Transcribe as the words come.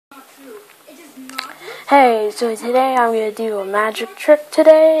Hey, so today I'm going to do a magic trick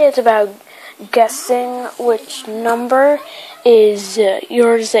today. It's about guessing which number is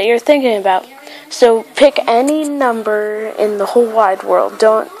yours that you're thinking about. So pick any number in the whole wide world.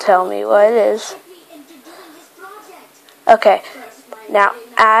 Don't tell me what it is. Okay, now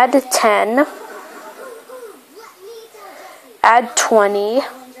add 10, add 20,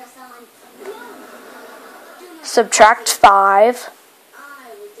 subtract 5,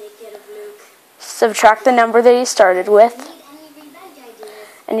 subtract the number that you started with,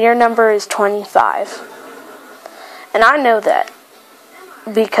 and your number is 25. And I know that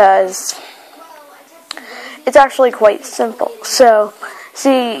because it's actually quite simple. So,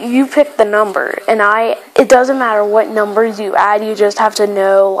 see, you pick the number, and it doesn't matter what numbers you add, you just have to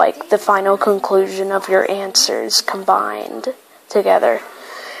know, like, the final conclusion of your answers combined together.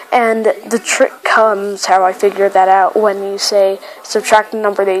 And the trick comes, how I figured that out, when you say subtract the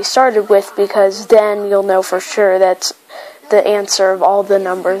number that you started with, because then you'll know for sure that's the answer of all the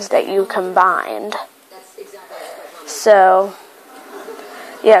numbers that you combined. So,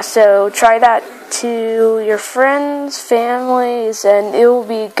 yeah, so try that to your friends, families, and it will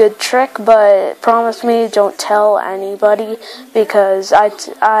be a good trick, but promise me don't tell anybody, because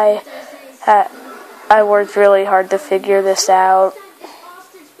I worked really hard to figure this out.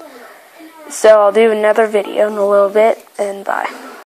 So I'll do another video in a little bit, and bye.